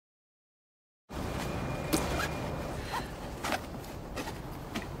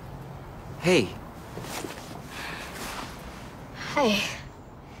Hey. Hi.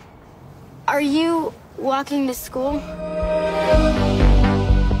 Are you walking to school?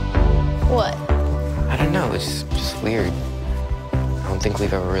 What? I don't know, it's just weird. I don't think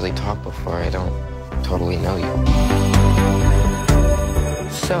we've ever really talked before. I don't totally know you.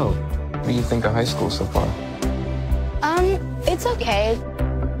 So, what do you think of high school so far? It's okay.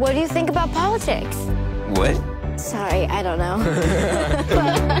 What do you think about politics? What? Sorry, I don't know.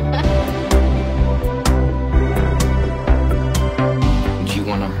 Do you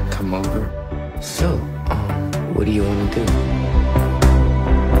want to come over? So, what do you want to do?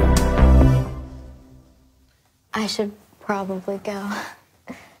 I should probably go.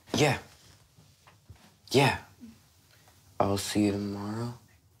 Yeah. Yeah. I'll see you tomorrow.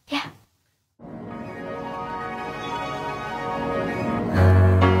 Yeah.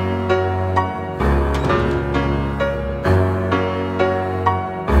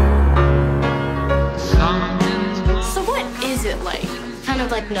 So what is it like? Kind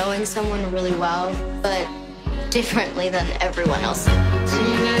of like knowing someone really well, but differently than everyone else.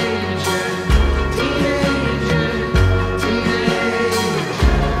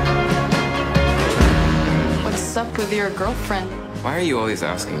 What's up with your girlfriend? Why are you always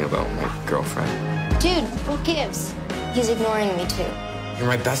asking about my girlfriend? Dude, what gives? He's ignoring me too. You're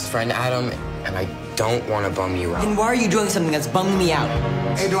my best friend, Adam, and I don't want to bum you out. Then why are you doing something that's bumming me out?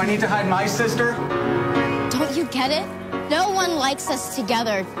 Hey, do I need to hide my sister? Don't you get it? No one likes us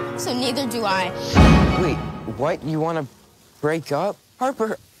together, so neither do I. Wait, what? You want to break up?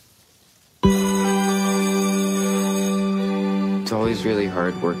 Harper. It's always really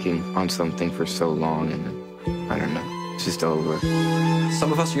hard working on something for so long, and I don't know, it's just over.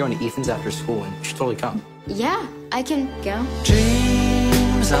 Some of us are going to Ethan's after school, and you should totally come. Yeah, I can go.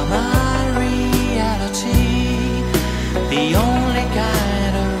 Dreams are my reality, the only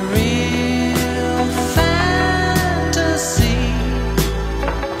kind of real fantasy.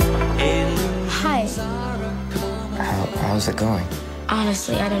 Hi. How's it going?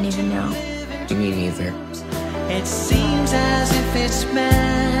 Honestly, I don't even know. Me neither. It seems as if it's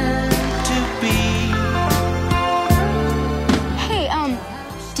meant to be. Hey,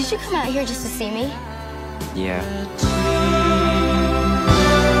 did you come out here just to see me? Yeah.